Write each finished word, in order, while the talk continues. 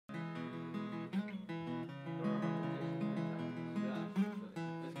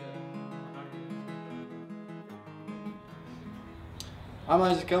I'm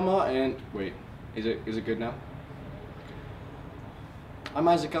Isaac Elma, and wait, is it good now? I'm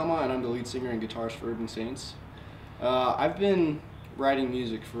Isaac Elma, and I'm the lead singer and guitarist for Urban Saints. I've been writing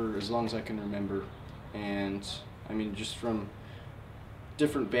music for as long as I can remember, and I mean, just from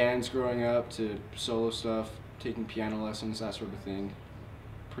different bands growing up to solo stuff, taking piano lessons, that sort of thing.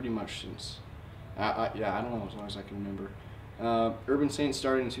 Pretty much since, yeah, I don't know, as long as I can remember. Urban Saints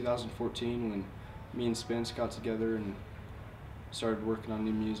started in 2014 when me and Spence got together and started working on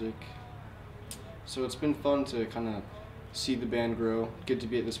new music. So it's been fun to kind of see the band grow, get to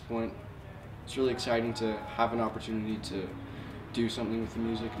be at this point. It's really exciting to have an opportunity to do something with the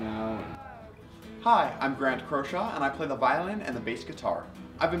music now. Hi, I'm Grant Croshaw, and I play the violin and the bass guitar.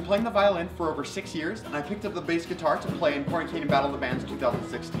 I've been playing the violin for over 6 years, and I picked up the bass guitar to play in Quarantine Battle of the Bands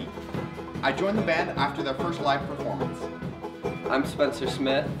 2016. I joined the band after their first live performance. I'm Spencer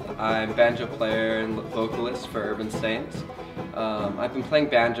Smith. I'm banjo player and vocalist for Urban Saints. I've been playing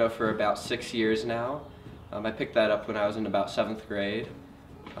banjo for about 6 years now. I picked that up when I was in about 7th grade.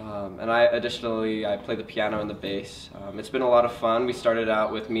 And additionally, I play the piano and the bass. It's been a lot of fun. We started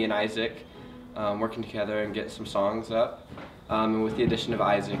out with me and Isaac working together and getting some songs up. And with the addition of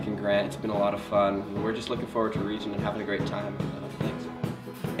Isaac and Grant, it's been a lot of fun. We're just looking forward to reaching and having a great time. Thanks.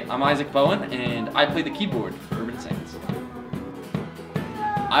 I'm Isaac Bowen, and I play the keyboard for Urban Saints.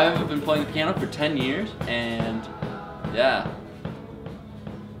 I've been playing the piano for 10 years, and yeah,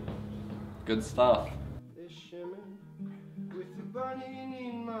 good stuff. With the burning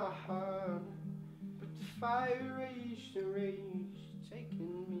in my heart, but the fire raged and raged,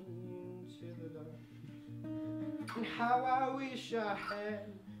 taking me into the dark. And how I wish I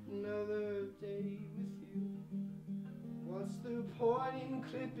had another day with you. What's the point in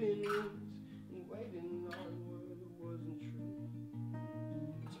clipping it and waiting on what wasn't true?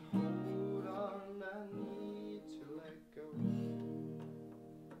 To hold on, I need to let go,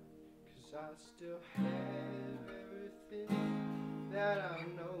 'cause I still have everything that I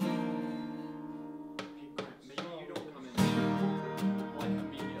know. Maybe you don't come in like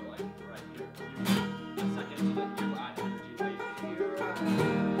immediate, like right here. A second so that you add energy later. Here I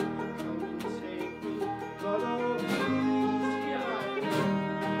am, come and take me, but oh please, here I am.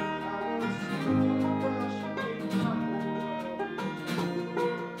 I will still brush away my whole world.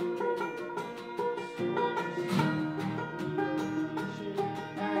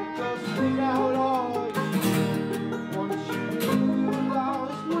 And go spit out all you want you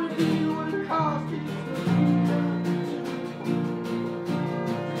lost, would it be what it cost you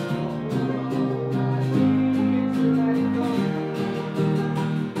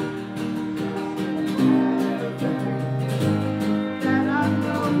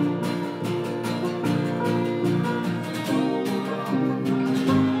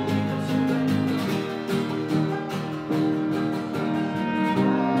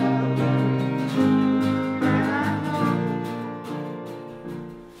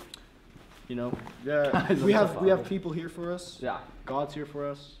You know, we have people here for us. Yeah. God's here for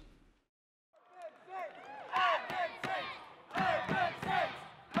us.